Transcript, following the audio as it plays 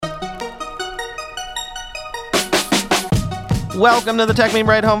Welcome to the Tech Meme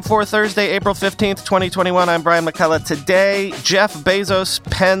Ride Home for Thursday, April 15th, 2021. I'm Brian McCullough. Today, Jeff Bezos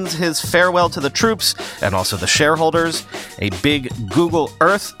pens his farewell to the troops and also the shareholders, a big Google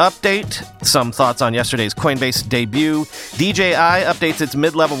Earth update, some thoughts on yesterday's Coinbase debut, DJI updates its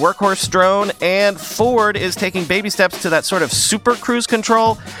mid-level workhorse drone, and Ford is taking baby steps to that sort of super cruise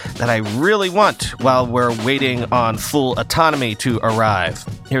control that I really want while we're waiting on full autonomy to arrive.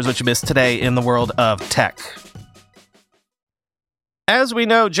 Here's what you missed today in the world of tech. As we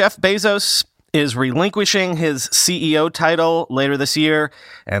know, Jeff Bezos is relinquishing his CEO title later this year,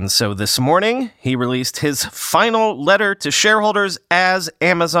 and so this morning he released his final letter to shareholders as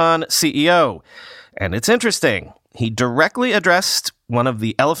Amazon CEO. And it's interesting. He directly addressed one of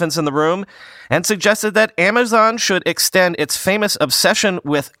the elephants in the room and suggested that Amazon should extend its famous obsession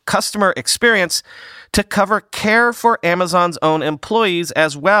with customer experience to cover care for Amazon's own employees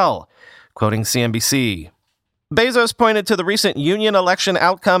as well, quoting CNBC. Bezos pointed to the recent union election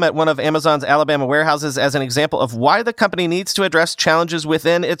outcome at one of Amazon's Alabama warehouses as an example of why the company needs to address challenges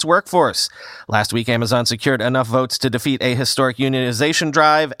within its workforce. Last week, Amazon secured enough votes to defeat a historic unionization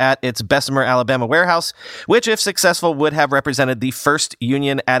drive at its Bessemer, Alabama warehouse, which, if successful, would have represented the first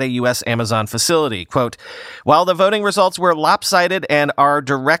union at a U.S. Amazon facility. Quote, "While the voting results were lopsided and our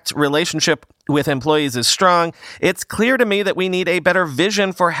direct relationship with employees is strong, it's clear to me that we need a better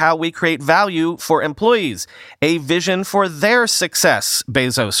vision for how we create value for employees, a vision for their success,"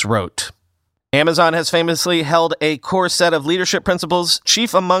 Bezos wrote. Amazon has famously held a core set of leadership principles,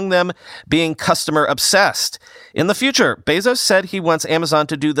 chief among them being customer obsessed. In the future, Bezos said he wants Amazon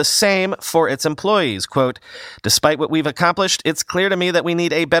to do the same for its employees. Quote, "Despite what we've accomplished, it's clear to me that we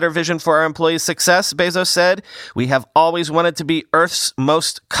need a better vision for our employees' success," Bezos said. "We have always wanted to be Earth's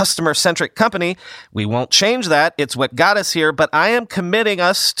most customer-centric company. We won't change that. It's what got us here, but I am committing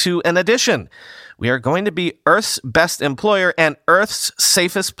us to an addition. We are going to be Earth's best employer and Earth's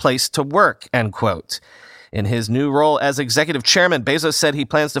safest place to work," end quote. In his new role as executive chairman, Bezos said he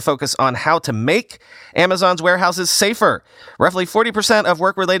plans to focus on how to make Amazon's warehouses safer. Roughly 40% of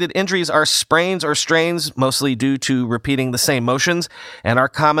work-related injuries are sprains or strains, mostly due to repeating the same motions, and are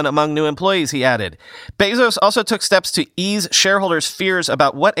common among new employees, he added. Bezos also took steps to ease shareholders' fears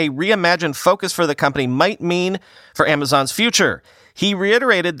about what a reimagined focus for the company might mean for Amazon's future. He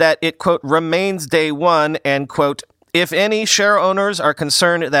reiterated that it, quote, "remains day one," and, quote, "If any share owners are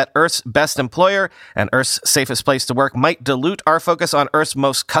concerned that Earth's best employer and Earth's safest place to work might dilute our focus on Earth's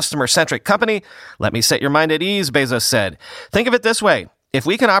most customer-centric company, let me set your mind at ease," Bezos said. "Think of it this way. If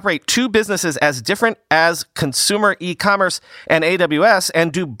we can operate two businesses as different as consumer e-commerce and AWS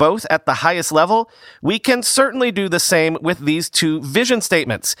and do both at the highest level, we can certainly do the same with these two vision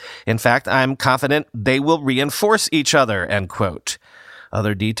statements. In fact, I'm confident they will reinforce each other," end quote.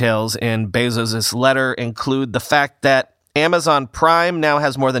 Other details in Bezos' letter include the fact that Amazon Prime now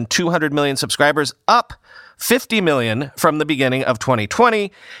has more than 200 million subscribers, up 50 million from the beginning of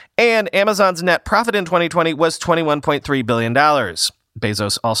 2020, and Amazon's net profit in 2020 was $21.3 billion.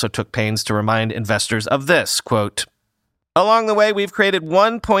 Bezos also took pains to remind investors of this, quote, "Along the way, we've created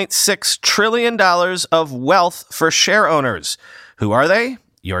 $1.6 trillion of wealth for share owners. Who are they?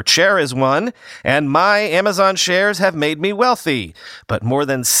 Your chair is one, and my Amazon shares have made me wealthy. But more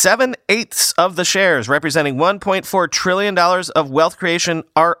than 7/8 of the shares, representing $1.4 trillion of wealth creation,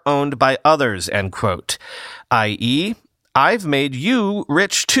 are owned by others," end quote. I.e., I've made you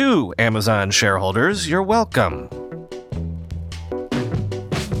rich too, Amazon shareholders. You're welcome.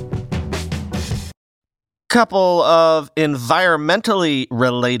 Couple of environmentally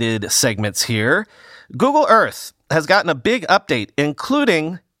related segments here. Google Earth has gotten a big update,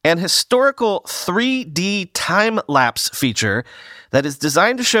 including an historical 3D time-lapse feature that is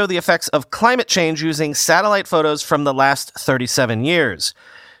designed to show the effects of climate change using satellite photos from the last 37 years,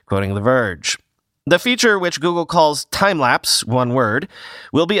 quoting The Verge. The feature, which Google calls time-lapse, one word,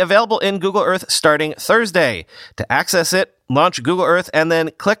 will be available in Google Earth starting Thursday. To access it, launch Google Earth and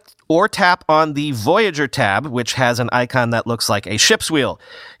then click or tap on the Voyager tab, which has an icon that looks like a ship's wheel.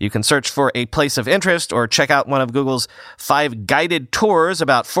 You can search for a place of interest or check out one of Google's 5 guided tours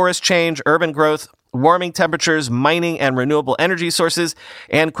about forest change, urban growth, warming temperatures, mining, and renewable energy sources,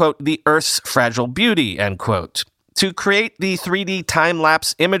 and, quote, the Earth's fragile beauty, end quote. To create the 3D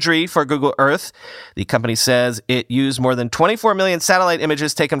time-lapse imagery for Google Earth, the company says it used more than 24 million satellite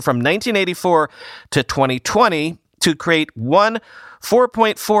images taken from 1984 to 2020 to create one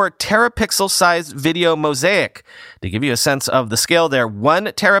 4.4 terapixel-sized video mosaic. To give you a sense of the scale there, 1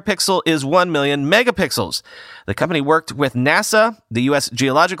 terapixel is 1 million megapixels. The company worked with NASA, the U.S.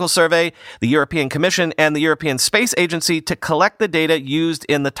 Geological Survey, the European Commission, and the European Space Agency to collect the data used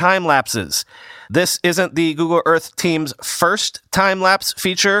in the time lapses. This isn't the Google Earth team's first time-lapse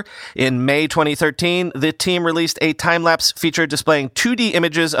feature. In May 2013, the team released a time-lapse feature displaying 2D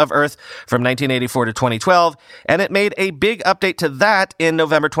images of Earth from 1984 to 2012, and it made a big update to that in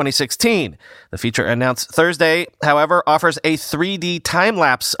November 2016. The feature announced Thursday, however, offers a 3D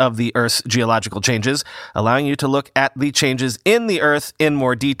time-lapse of the Earth's geological changes, allowing you to look at the changes in the Earth in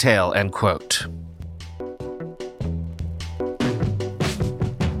more detail, end quote.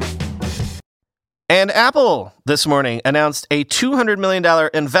 And Apple this morning announced a $200 million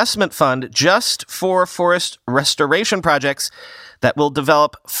investment fund just for forest restoration projects that will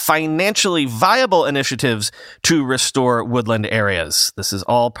develop financially viable initiatives to restore woodland areas. This is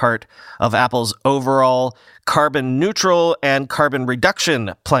all part of Apple's overall carbon neutral and carbon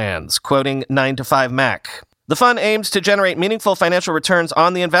reduction plans, quoting 9to5Mac. The fund aims to generate meaningful financial returns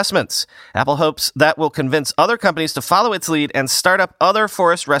on the investments. Apple hopes that will convince other companies to follow its lead and start up other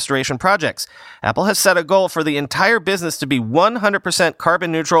forest restoration projects. Apple has set a goal for the entire business to be 100%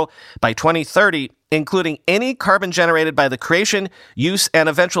 carbon neutral by 2030, including any carbon generated by the creation, use, and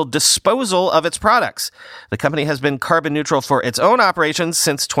eventual disposal of its products. The company has been carbon neutral for its own operations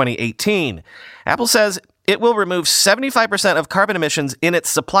since 2018. Apple says it will remove 75% of carbon emissions in its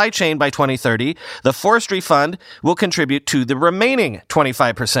supply chain by 2030. The Forestry Fund will contribute to the remaining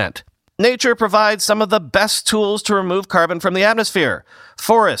 25%. Nature provides some of the best tools to remove carbon from the atmosphere.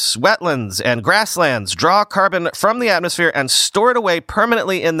 Forests, wetlands, and grasslands draw carbon from the atmosphere and store it away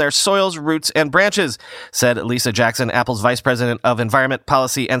permanently in their soils, roots, and branches, said Lisa Jackson, Apple's Vice President of Environment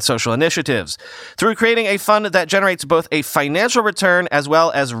Policy and Social Initiatives. Through creating a fund that generates both a financial return as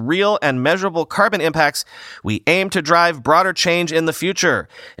well as real and measurable carbon impacts, we aim to drive broader change in the future,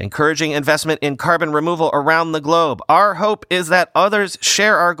 encouraging investment in carbon removal around the globe. Our hope is that others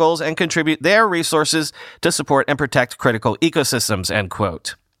share our goals and contribute their resources to support and protect critical ecosystems, end quote.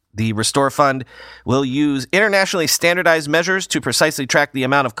 The Restore Fund will use internationally standardized measures to precisely track the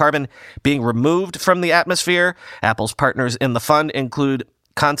amount of carbon being removed from the atmosphere. Apple's partners in the fund include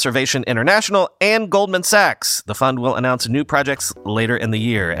Conservation International and Goldman Sachs. The fund will announce new projects later in the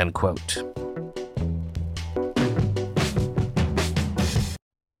year, end quote.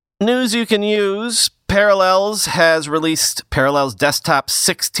 News you can use. Parallels has released Parallels Desktop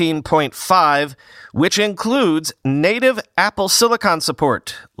 16.5, which includes native Apple Silicon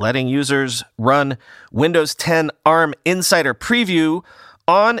support, letting users run Windows 10 ARM Insider Preview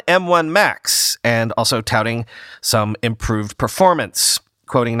on M1 Macs, and also touting some improved performance,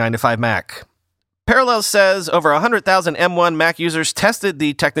 quoting 9to5Mac. Parallels says over 100,000 M1 Mac users tested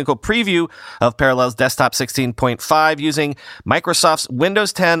the technical preview of Parallels Desktop 16.5 using Microsoft's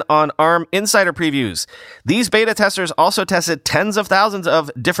Windows 10 on ARM Insider Previews. These beta testers also tested tens of thousands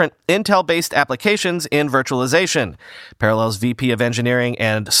of different Intel-based applications in virtualization. Parallels VP of Engineering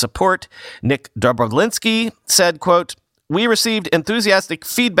and Support, Nick Dobrolinsky, said, quote, "We received enthusiastic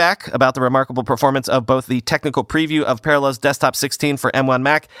feedback about the remarkable performance of both the technical preview of Parallels Desktop 16 for M1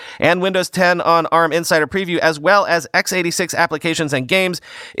 Mac and Windows 10 on ARM Insider Preview, as well as x86 applications and games,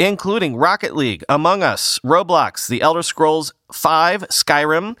 including Rocket League, Among Us, Roblox, The Elder Scrolls V,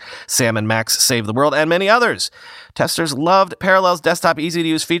 Skyrim, Sam & Max Save the World, and many others. Testers loved Parallels Desktop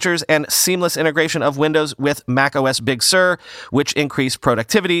easy-to-use features and seamless integration of Windows with macOS Big Sur, which increased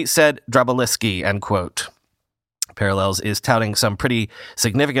productivity," said Dobrolinsky, end quote. Parallels is touting some pretty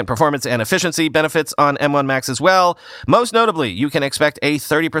significant performance and efficiency benefits on M1 Macs as well. Most notably, you can expect a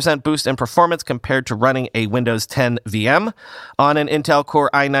 30% boost in performance compared to running a Windows 10 VM on an Intel Core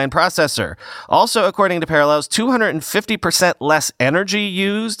i9 processor. Also, according to Parallels, 250% less energy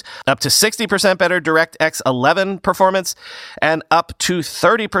used, up to 60% better DirectX 11 performance, and up to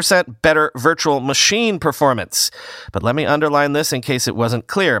 30% better virtual machine performance. But let me underline this in case it wasn't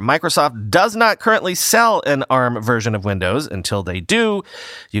clear. Microsoft does not currently sell an ARM version of Windows. Until they do,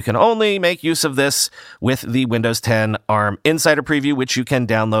 you can only make use of this with the Windows 10 ARM Insider Preview, which you can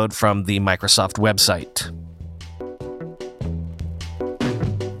download from the Microsoft website.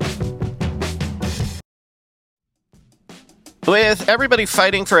 With everybody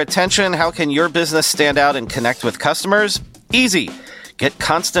fighting for attention, how can your business stand out and connect with customers? Easy. Get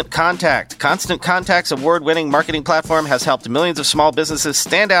Constant Contact. Constant Contact's award-winning marketing platform has helped millions of small businesses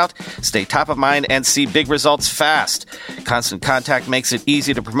stand out, stay top of mind, and see big results fast. Constant Contact makes it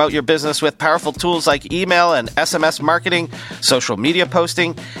easy to promote your business with powerful tools like email and SMS marketing, social media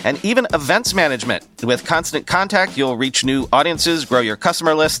posting, and even events management. With Constant Contact, you'll reach new audiences, grow your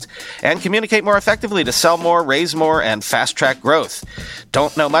customer list, and communicate more effectively to sell more, raise more, and fast-track growth.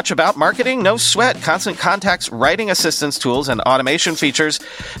 Don't know much about marketing? No sweat. Constant Contact's writing assistance tools and automation features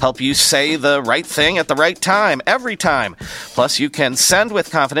help you say the right thing at the right time, every time. Plus, you can send with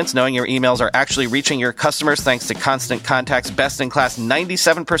confidence knowing your emails are actually reaching your customers thanks to Constant Contact's best-in-class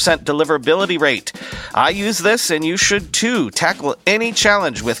 97% deliverability rate. I use this, and you should too. Tackle any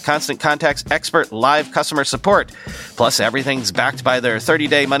challenge with Constant Contact's expert live customer support. Plus, everything's backed by their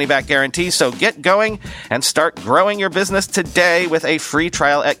 30-day money-back guarantee, so get going and start growing your business today with a free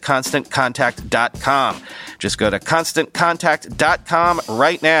trial at ConstantContact.com. Just go to ConstantContact.com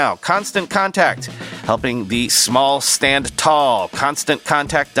right now. Constant Contact, helping the small stand tall.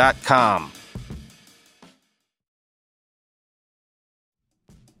 ConstantContact.com.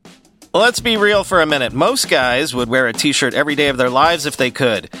 Let's be real for a minute. Most guys would wear a t-shirt every day of their lives if they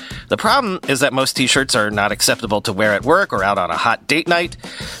could. The problem is that most t-shirts are not acceptable to wear at work or out on a hot date night.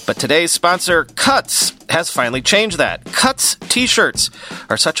 But today's sponsor, Cuts, has finally changed that. Cuts t-shirts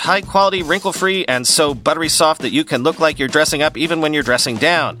are such high-quality, wrinkle-free, and so buttery soft that you can look like you're dressing up even when you're dressing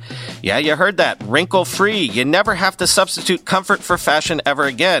down. Yeah, you heard that. Wrinkle-free. You never have to substitute comfort for fashion ever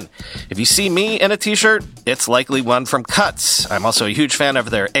again. If you see me in a t-shirt, it's likely one from Cuts. I'm also a huge fan of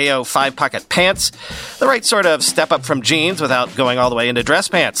their AO 5-pocket pants, the right sort of step up from jeans without going all the way into dress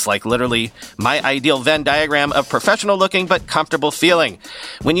pants, like literally my ideal Venn diagram of professional looking but comfortable feeling.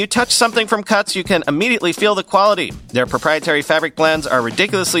 When you touch something from Cuts, you can immediately feel the quality. Their proprietary fabric blends are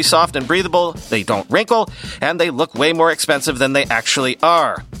ridiculously soft and breathable, they don't wrinkle, and they look way more expensive than they actually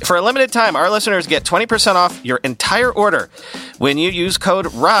are. For a limited time, our listeners get 20% off your entire order when you use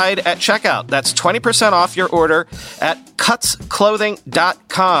code RIDE at checkout. That's 20% off your order at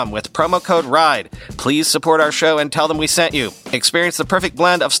cutsclothing.com with promo code RIDE. Please support our show and tell them we sent you. Experience the perfect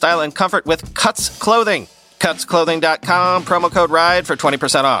blend of style and comfort with Cuts Clothing. Cutsclothing.com, promo code RIDE for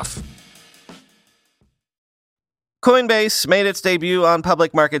 20% off. Coinbase made its debut on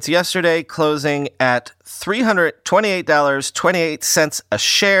public markets yesterday, closing at $328.28 a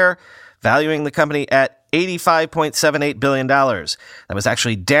share, valuing the company at $85.78 billion. That was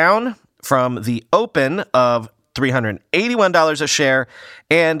actually down from the open of $381 a share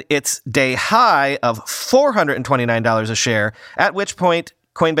and its day high of $429 a share, at which point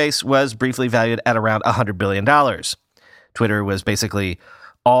Coinbase was briefly valued at around $100 billion. Twitter was basically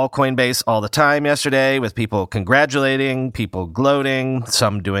all Coinbase all the time yesterday, with people congratulating, people gloating,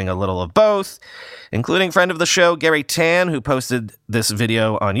 some doing a little of both, including friend of the show, Gary Tan, who posted this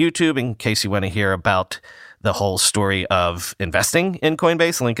video on YouTube in case you want to hear about the whole story of investing in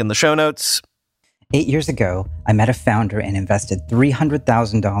Coinbase. Link in the show notes. 8 years ago, I met a founder and invested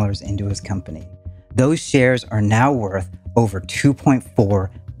 $300,000 into his company. Those shares are now worth over $2.4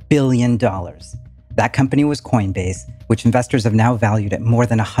 billion. That company was Coinbase, which investors have now valued at more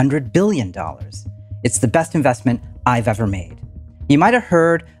than $100 billion. It's the best investment I've ever made. You might have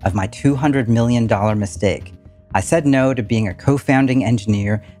heard of my $200 million mistake. I said no to being a co-founding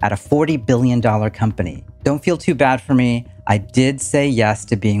engineer at a $40 billion company. Don't feel too bad for me. I did say yes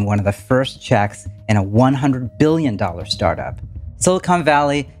to being one of the first checks in a $100 billion startup. Silicon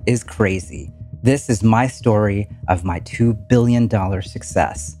Valley is crazy. This is my story of my $2 billion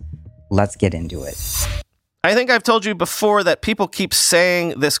success. Let's get into it. I think I've told you before that people keep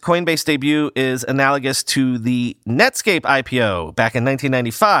saying this Coinbase debut is analogous to the Netscape IPO back in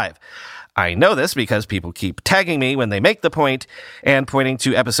 1995. I know this because people keep tagging me when they make the point and pointing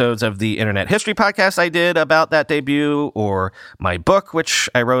to episodes of the Internet History podcast I did about that debut, or my book, which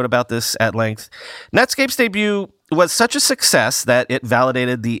I wrote about this at length. Netscape's debut was such a success that it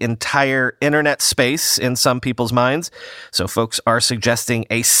validated the entire internet space in some people's minds. So folks are suggesting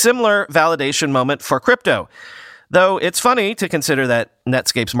a similar validation moment for crypto. Though it's funny to consider that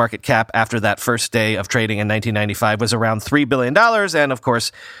Netscape's market cap after that first day of trading in 1995 was around $3 billion, and of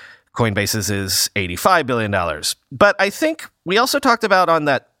course, Coinbase's is $85 billion. But I think we also talked about on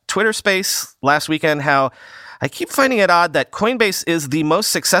that Twitter space last weekend how I keep finding it odd that Coinbase is the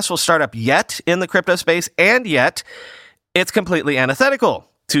most successful startup yet in the crypto space, and yet it's completely antithetical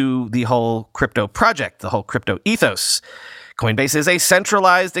to the whole crypto project, the whole crypto ethos. Coinbase is a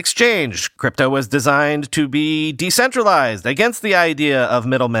centralized exchange. Crypto was designed to be decentralized, against the idea of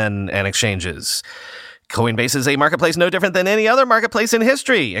middlemen and exchanges. Coinbase is a marketplace no different than any other marketplace in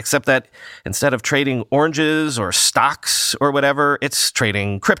history, except that instead of trading oranges or stocks or whatever, it's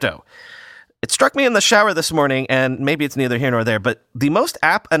trading crypto. It struck me in the shower this morning, and maybe it's neither here nor there, but the most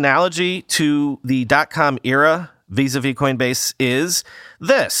apt analogy to the .com era vis-a-vis Coinbase is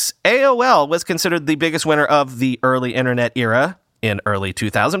this. AOL was considered the biggest winner of the early internet era in early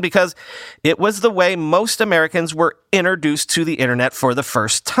 2000 because it was the way most Americans were introduced to the internet for the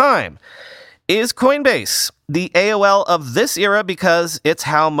first time. Is Coinbase the AOL of this era because it's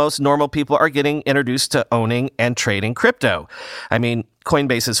how most normal people are getting introduced to owning and trading crypto? I mean,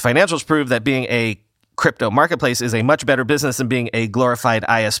 Coinbase's financials prove that being a crypto marketplace is a much better business than being a glorified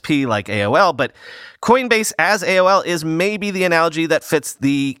ISP like AOL, but Coinbase as AOL is maybe the analogy that fits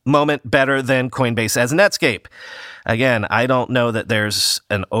the moment better than Coinbase as Netscape. Again, I don't know that there's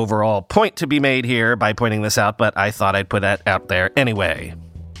an overall point to be made here by pointing this out, but I thought I'd put that out there anyway.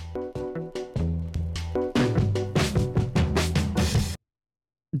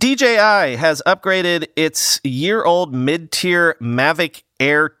 DJI has upgraded its year-old mid-tier Mavic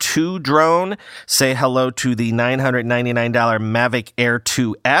Air 2 drone. Say hello to the $999 Mavic Air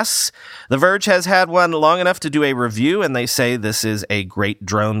 2S. The Verge has had one long enough to do a review, and they say this is a great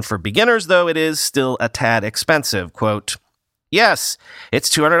drone for beginners, though it is still a tad expensive. Quote, yes, it's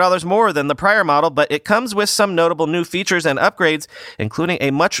 $200 more than the prior model, but it comes with some notable new features and upgrades, including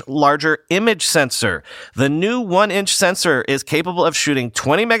a much larger image sensor. The new 1-inch sensor is capable of shooting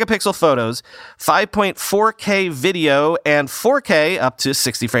 20 megapixel photos, 5.4K video, and 4K up to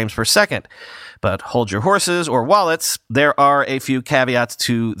 60 frames per second. But hold your horses or wallets, there are a few caveats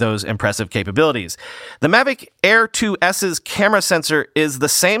to those impressive capabilities. The Mavic Air 2S's camera sensor is the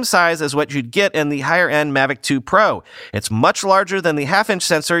same size as what you'd get in the higher-end Mavic 2 Pro. It's much larger than the half-inch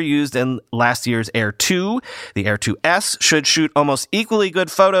sensor used in last year's Air 2. The Air 2S should shoot almost equally good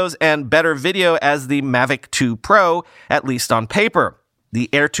photos and better video as the Mavic 2 Pro, at least on paper. The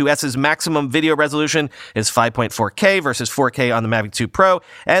Air 2S's maximum video resolution is 5.4K versus 4K on the Mavic 2 Pro,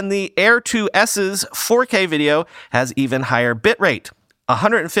 and the Air 2S's 4K video has even higher bitrate,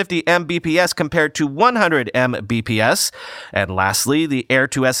 150 Mbps compared to 100 Mbps. And lastly, the Air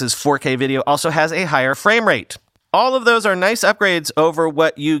 2S's 4K video also has a higher frame rate. All of those are nice upgrades over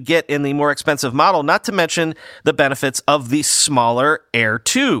what you get in the more expensive model, not to mention the benefits of the smaller Air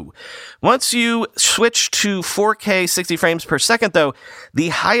 2. Once you switch to 4K 60 frames per second, though, the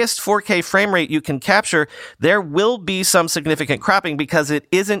highest 4K frame rate you can capture, there will be some significant cropping because it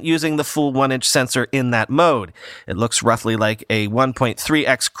isn't using the full 1-inch sensor in that mode. It looks roughly like a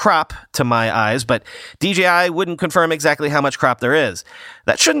 1.3x crop to my eyes, but DJI wouldn't confirm exactly how much crop there is.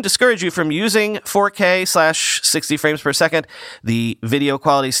 That shouldn't discourage you from using 4K/60 frames per second. The video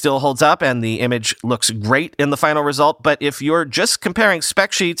quality still holds up and the image looks great in the final result, but if you're just comparing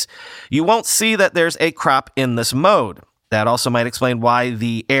spec sheets, you won't see that there's a crop in this mode. That also might explain why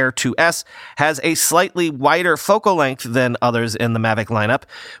the Air 2S has a slightly wider focal length than others in the Mavic lineup.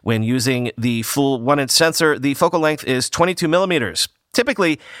 When using the full 1-inch sensor, the focal length is 22 millimeters.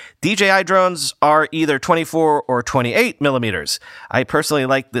 Typically, DJI drones are either 24 or 28 millimeters. I personally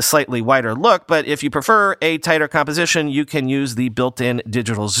like the slightly wider look, but if you prefer a tighter composition, you can use the built-in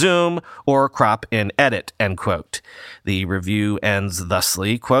digital zoom or crop in edit, end quote. The review ends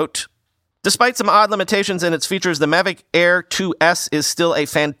thusly, quote, despite some odd limitations in its features, the Mavic Air 2S is still a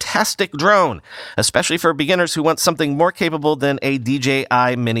fantastic drone, especially for beginners who want something more capable than a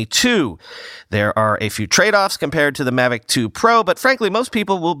DJI Mini 2. There are a few trade-offs compared to the Mavic 2 Pro, but frankly, most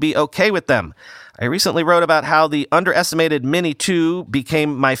people will be okay with them. I recently wrote about how the underestimated Mini 2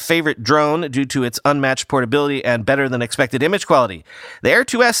 became my favorite drone due to its unmatched portability and better than expected image quality. The Air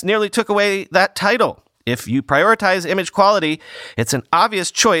 2S nearly took away that title. If you prioritize image quality, it's an obvious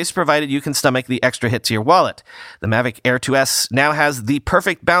choice provided you can stomach the extra hit to your wallet. The Mavic Air 2S now has the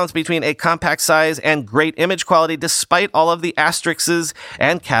perfect balance between a compact size and great image quality despite all of the asterisks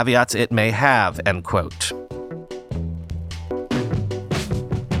and caveats it may have, end quote.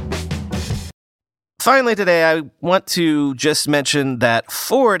 Finally today, I want to just mention that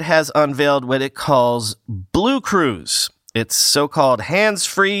Ford has unveiled what it calls Blue Cruise. Its so-called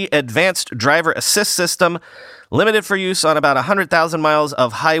hands-free advanced driver assist system, limited for use on about 100,000 miles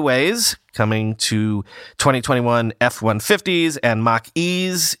of highways, coming to 2021 F-150s and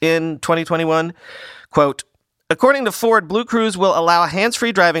Mach-E's in 2021. Quote, according to Ford, Blue Cruise will allow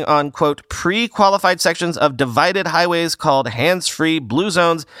hands-free driving on, quote, pre-qualified sections of divided highways called hands-free blue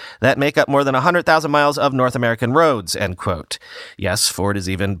zones that make up more than 100,000 miles of North American roads, end quote. Yes, Ford is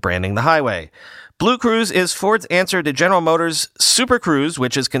even branding the highway. Blue Cruise is Ford's answer to General Motors' Super Cruise,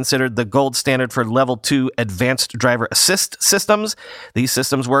 which is considered the gold standard for Level 2 advanced driver assist systems. These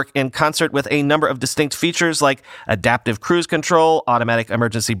systems work in concert with a number of distinct features like adaptive cruise control, automatic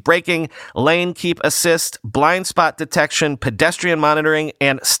emergency braking, lane keep assist, blind spot detection, pedestrian monitoring,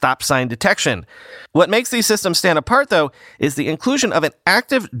 and stop sign detection. What makes these systems stand apart, though, is the inclusion of an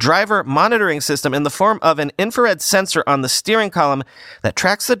active driver monitoring system in the form of an infrared sensor on the steering column that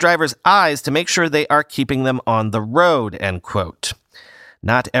tracks the driver's eyes to make sure they are keeping them on the road, end quote.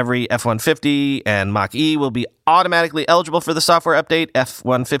 Not every F-150 and Mach-E will be automatically eligible for the software update.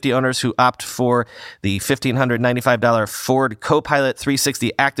 F-150 owners who opt for the $1,595 Ford Copilot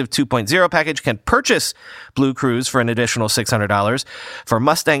 360 Active 2.0 package can purchase Blue Cruise for an additional $600. For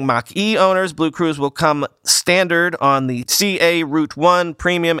Mustang Mach-E owners, Blue Cruise will come standard on the CA Route 1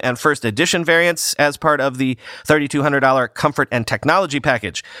 Premium and First Edition variants as part of the $3,200 Comfort and Technology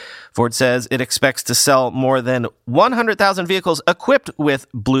package. Ford says it expects to sell more than 100,000 vehicles equipped with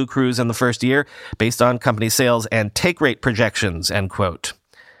Blue Cruise in the first year, based on company sales and take rate projections, end quote.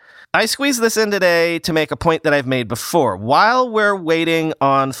 I squeezed this in today to make a point that I've made before. While we're waiting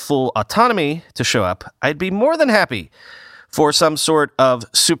on full autonomy to show up, I'd be more than happy for some sort of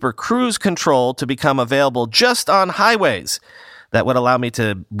super cruise control to become available just on highways. That would allow me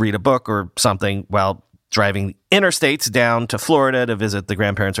to read a book or something while driving interstates down to Florida to visit the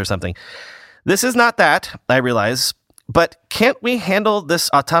grandparents or something. This is not that, I realize, but can't we handle this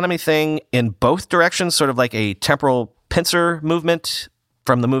autonomy thing in both directions, sort of like a temporal pincer movement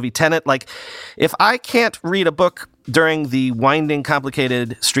from the movie Tenet? Like, if I can't read a book during the winding,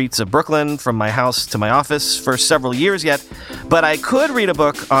 complicated streets of Brooklyn from my house to my office for several years yet, but I could read a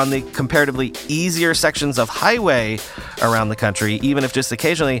book on the comparatively easier sections of highway around the country, even if just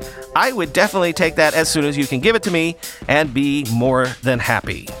occasionally, I would definitely take that as soon as you can give it to me and be more than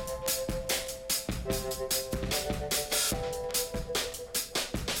happy.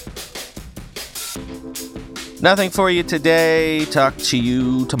 Nothing for you today. Talk to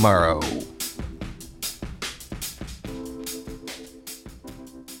you tomorrow.